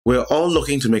We're all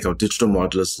looking to make our digital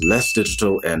modelers less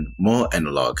digital and more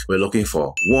analog. We're looking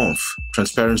for warmth,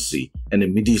 transparency, and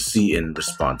immediacy in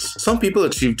response. Some people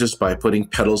achieve this by putting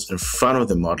pedals in front of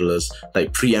the modelers,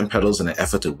 like preamp pedals, in an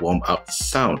effort to warm up the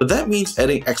sound. But that means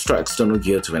adding extra external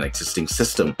gear to an existing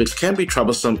system, which can be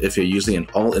troublesome if you're using an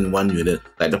all-in-one unit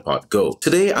like the Pod Go.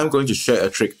 Today, I'm going to share a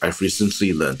trick I've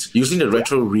recently learned, using the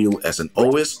retro reel as an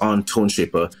always-on tone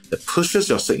shaper that pushes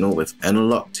your signal with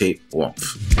analog tape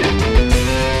warmth.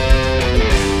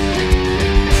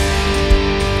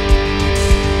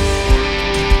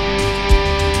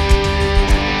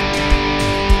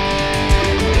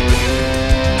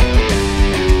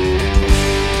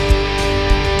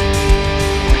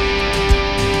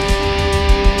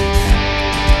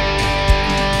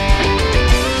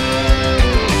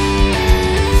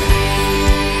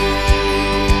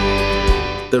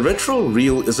 The retro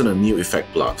reel isn't a new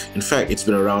effect block. In fact, it's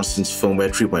been around since firmware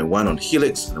 3.1 on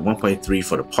Helix and 1.3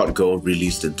 for the Pod Go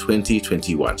released in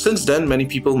 2021. Since then, many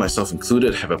people, myself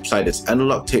included, have applied its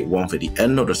analog tape warmth at the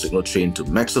end of the signal chain to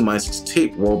maximize its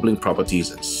tape wobbling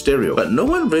properties in stereo, but no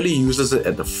one really uses it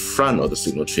at the front of the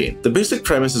signal chain. The basic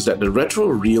premise is that the retro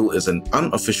reel is an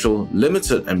unofficial,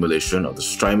 limited emulation of the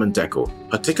Strymon Deco,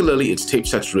 particularly its tape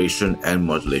saturation and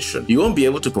modulation. You won't be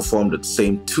able to perform the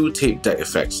same two tape deck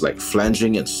effects like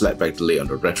flanging and slapback delay on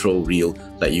the retro reel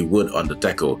like you would on the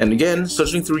Deco. And again,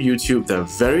 searching through YouTube, there are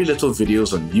very little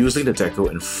videos on using the Deco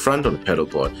in front of the pedal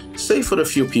board, save for the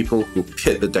few people who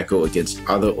pit the Deco against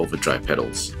other overdrive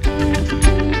pedals.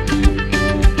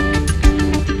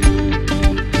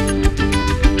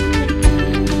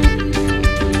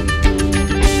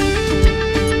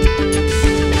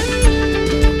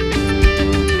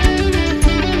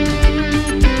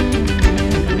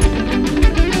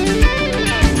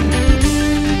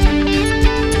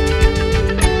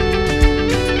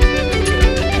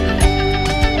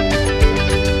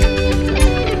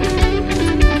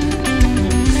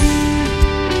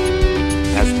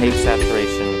 Tape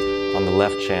saturation on the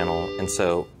left channel, and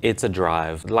so it's a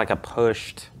drive, like a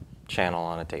pushed channel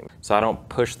on a tape. So I don't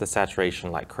push the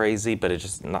saturation like crazy, but it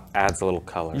just adds a little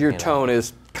color. Your tone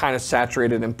is kind of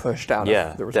saturated and pushed out.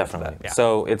 Yeah, definitely. Yeah.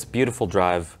 So it's beautiful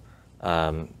drive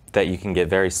that you can get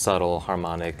very subtle,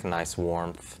 harmonic, nice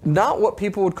warmth. Not what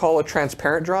people would call a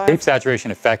transparent drive. Tape saturation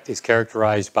effect is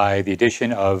characterized by the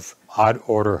addition of odd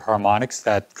order harmonics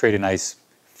that create a nice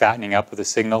fattening up of the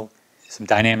signal, some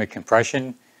dynamic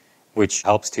compression, which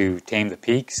helps to tame the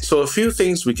peaks. So a few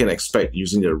things we can expect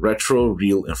using the retro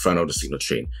reel in front of the signal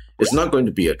chain. It's not going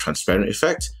to be a transparent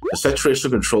effect. The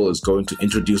saturation control is going to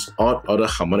introduce odd order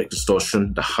harmonic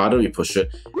distortion the harder we push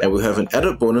it, and we'll have an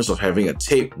added bonus of having a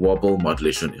tape wobble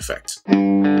modulation effect.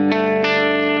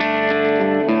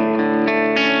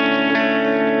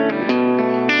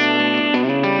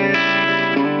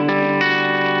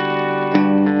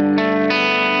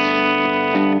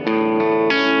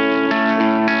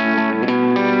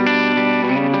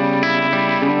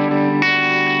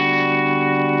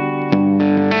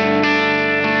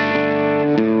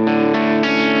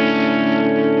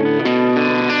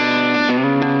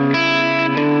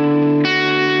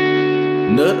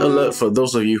 Nerd alert for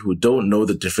those of you who don't know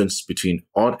the difference between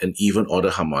odd and even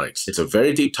order harmonics. It's a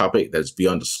very deep topic that's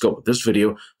beyond the scope of this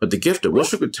video, but to give the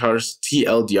worship guitar's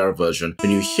TLDR version,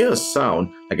 when you hear a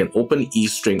sound like an open E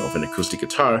string of an acoustic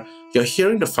guitar, you're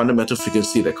hearing the fundamental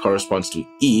frequency that corresponds to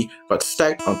E, but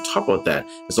stacked on top of that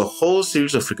is a whole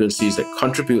series of frequencies that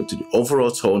contribute to the overall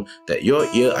tone that your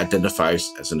ear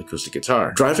identifies as an acoustic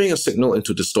guitar. Driving a signal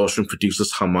into distortion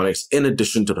produces harmonics in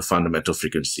addition to the fundamental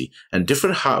frequency, and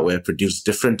different hardware produce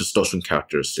different distortion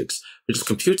characteristics, which is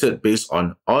computed based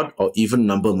on odd or even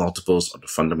number multiples of the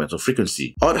fundamental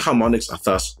frequency. Odd harmonics are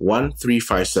thus 1, 3,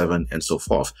 5, 7, and so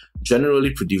forth, generally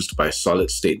produced by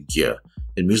solid-state gear.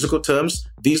 In musical terms,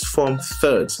 these form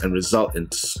thirds and result in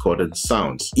discordant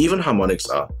sounds. Even harmonics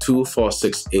are 2, 4,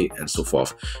 6, 8, and so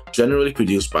forth, generally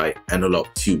produced by analog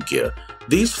tube gear.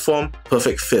 These form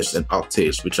perfect fifths and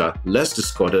octaves, which are less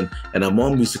discordant and are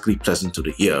more musically pleasant to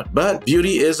the ear. But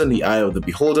beauty is in the eye of the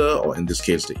beholder, or in this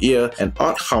case the ear, and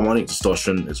odd harmonic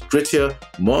distortion is grittier,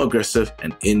 more aggressive,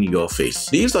 and in your face.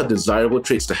 These are desirable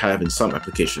traits to have in some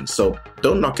applications, so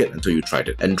don't knock it until you tried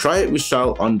it. And try it we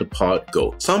shall on the Pod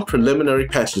Go. Some preliminary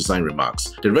patch design remarks.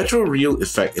 The retro reel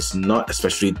effect is not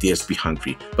especially DSP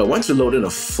hungry, but once you load in a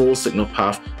full signal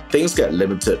path, things get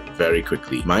limited very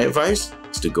quickly. My advice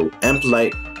is to go amp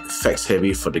light, effects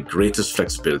heavy for the greatest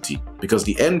flexibility. because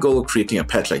the end goal of creating a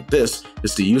patch like this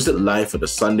is to use it live for the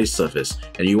Sunday service,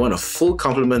 and you want a full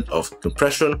complement of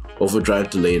compression, overdrive,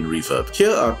 delay, and reverb.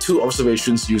 Here are two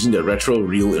observations using the retro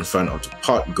reel in front of the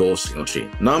Pod Go signal chain.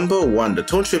 Number 1, the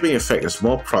tone shaping effect is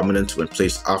more prominent when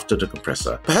placed after the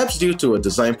compressor, perhaps due to a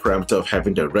design parameter of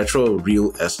having the retro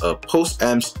reel as a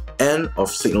post-amps end of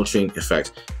signal chain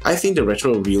effect. I think the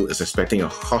retro reel is expecting a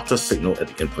hotter signal at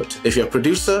the input. If you're a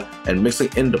producer and mixing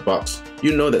in the box,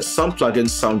 you know that some plugins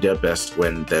sound their best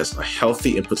when there's a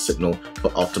healthy input signal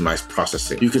for optimized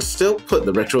processing. You could still put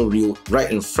the retro reel right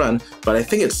in front, but I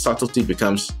think its subtlety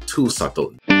becomes too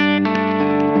subtle.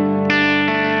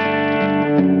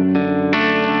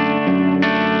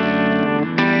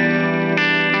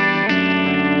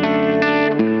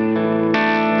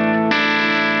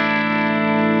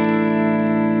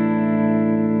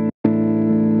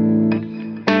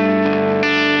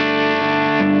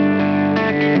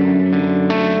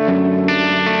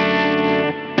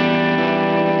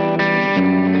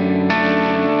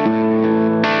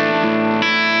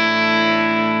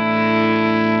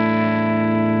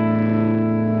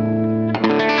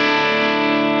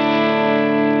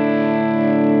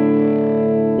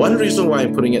 One reason why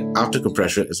I'm putting it after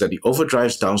compression is that the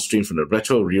overdrives downstream from the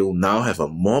retro reel now have a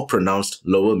more pronounced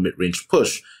lower mid-range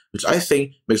push, which I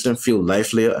think makes them feel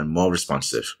livelier and more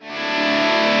responsive.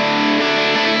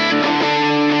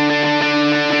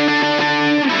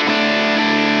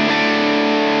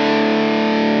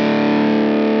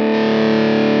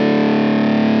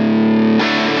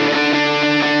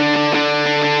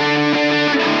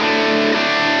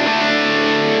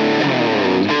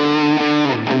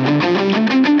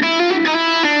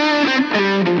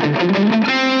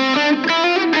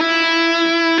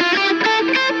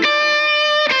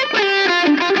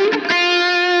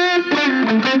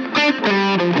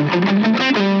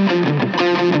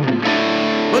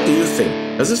 What do you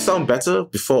think? Does it sound better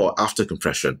before or after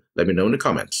compression? Let me know in the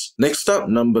comments. Next up,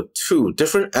 number 2.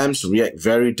 Different amps react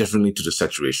very differently to the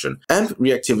saturation. Amp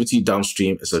reactivity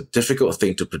downstream is a difficult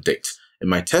thing to predict. In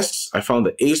my tests, I found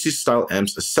that AC style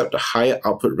amps accept a higher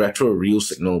output retro reel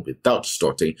signal without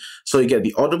distorting, so you get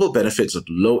the audible benefits of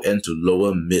low end to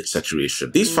lower mid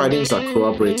saturation. These findings are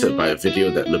corroborated by a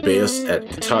video that Lebeus at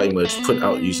Guitar Emerge put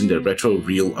out using the retro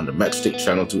reel on the Matchstick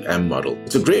Channel 2 amp model.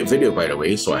 It's a great video, by the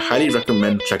way, so I highly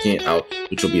recommend checking it out,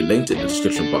 which will be linked in the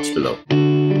description box below.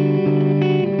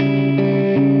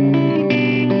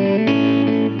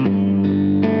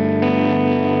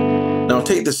 Now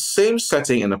take the same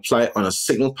setting and apply it on a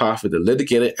signal path with a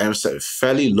litigated amp set with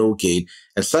fairly low gain,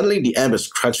 and suddenly the amp is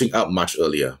crunching up much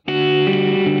earlier.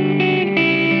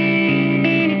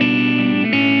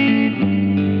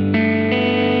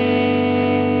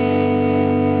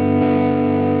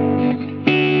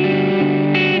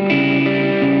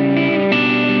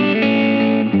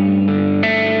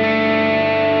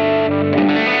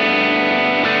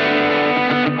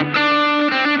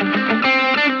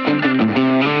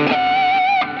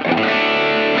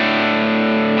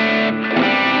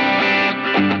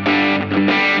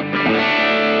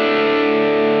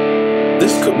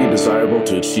 This could be desirable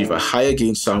to achieve a higher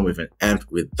gain sound with an amp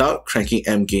without cranking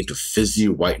amp gain to fizzy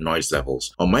white noise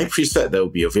levels. On my preset that will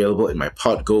be available in my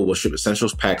Pod Go Worship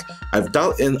Essentials pack, I've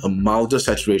dialed in a milder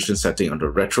saturation setting on the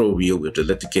retro reel with the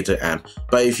litigator amp,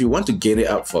 but if you want to gain it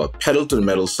up for a pedal to the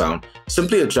metal sound,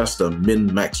 simply adjust the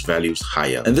min-max values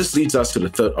higher. And this leads us to the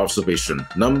third observation.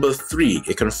 Number 3,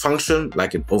 it can function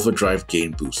like an overdrive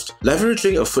gain boost.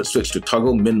 Leveraging a foot switch to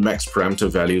toggle min-max parameter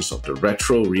values of the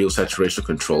retro reel saturation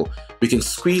control, we can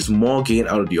squeeze more gain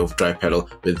out of the overdrive pedal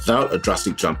without a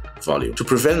drastic jump in volume. To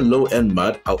prevent low-end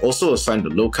mud, I'll also assign the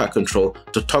low-cut control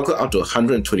to toggle out to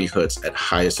 120Hz at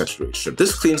higher saturation.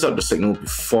 This cleans up the signal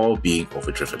before being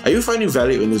overdriven. Are you finding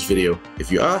value in this video?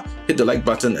 If you are, hit the like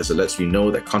button as it lets me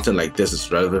know that content like this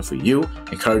is relevant for you,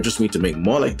 encourages me to make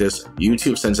more like this, and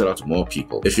YouTube sends it out to more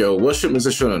people. If you're a worship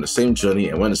musician on the same journey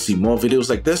and want to see more videos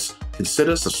like this,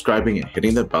 consider subscribing and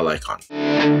hitting the bell icon.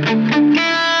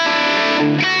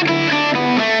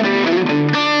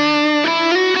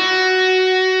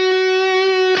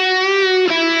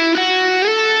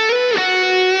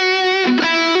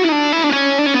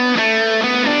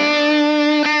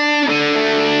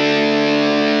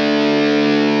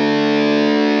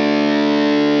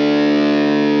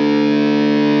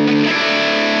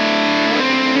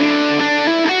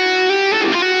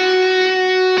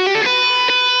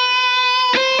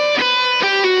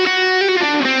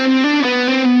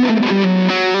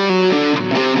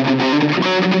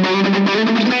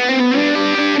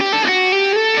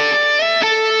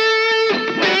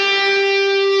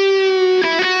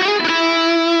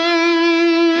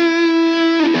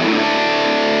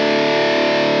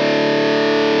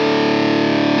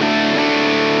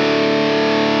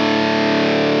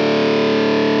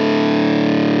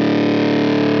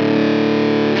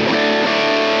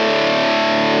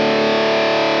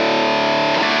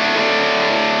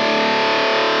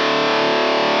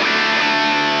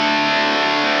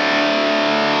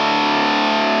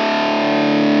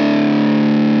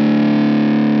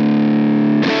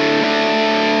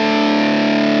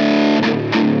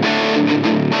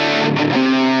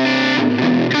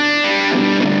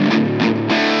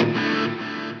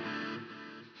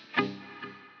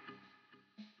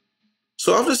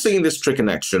 after seeing this trick in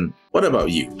action, what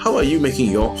about you? How are you making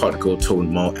your particle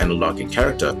tone more analog in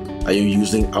character? Are you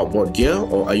using outboard gear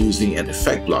or are you using an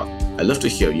effect block? I'd love to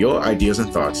hear your ideas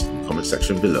and thoughts in the comment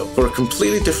section below. For a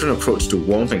completely different approach to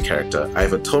warmth and character, I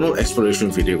have a tonal exploration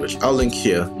video which I'll link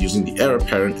here using the heir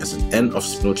apparent as an end of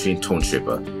spindle chain tone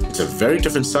shaper. It's a very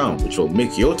different sound which will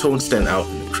make your tone stand out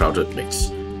in a crowded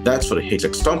mix. That's for the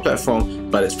HX Storm platform,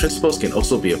 but its principles can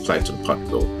also be applied to the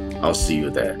particle. I'll see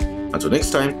you there. Until next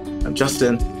time, I'm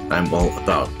Justin, and I'm all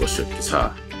about worship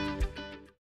guitar.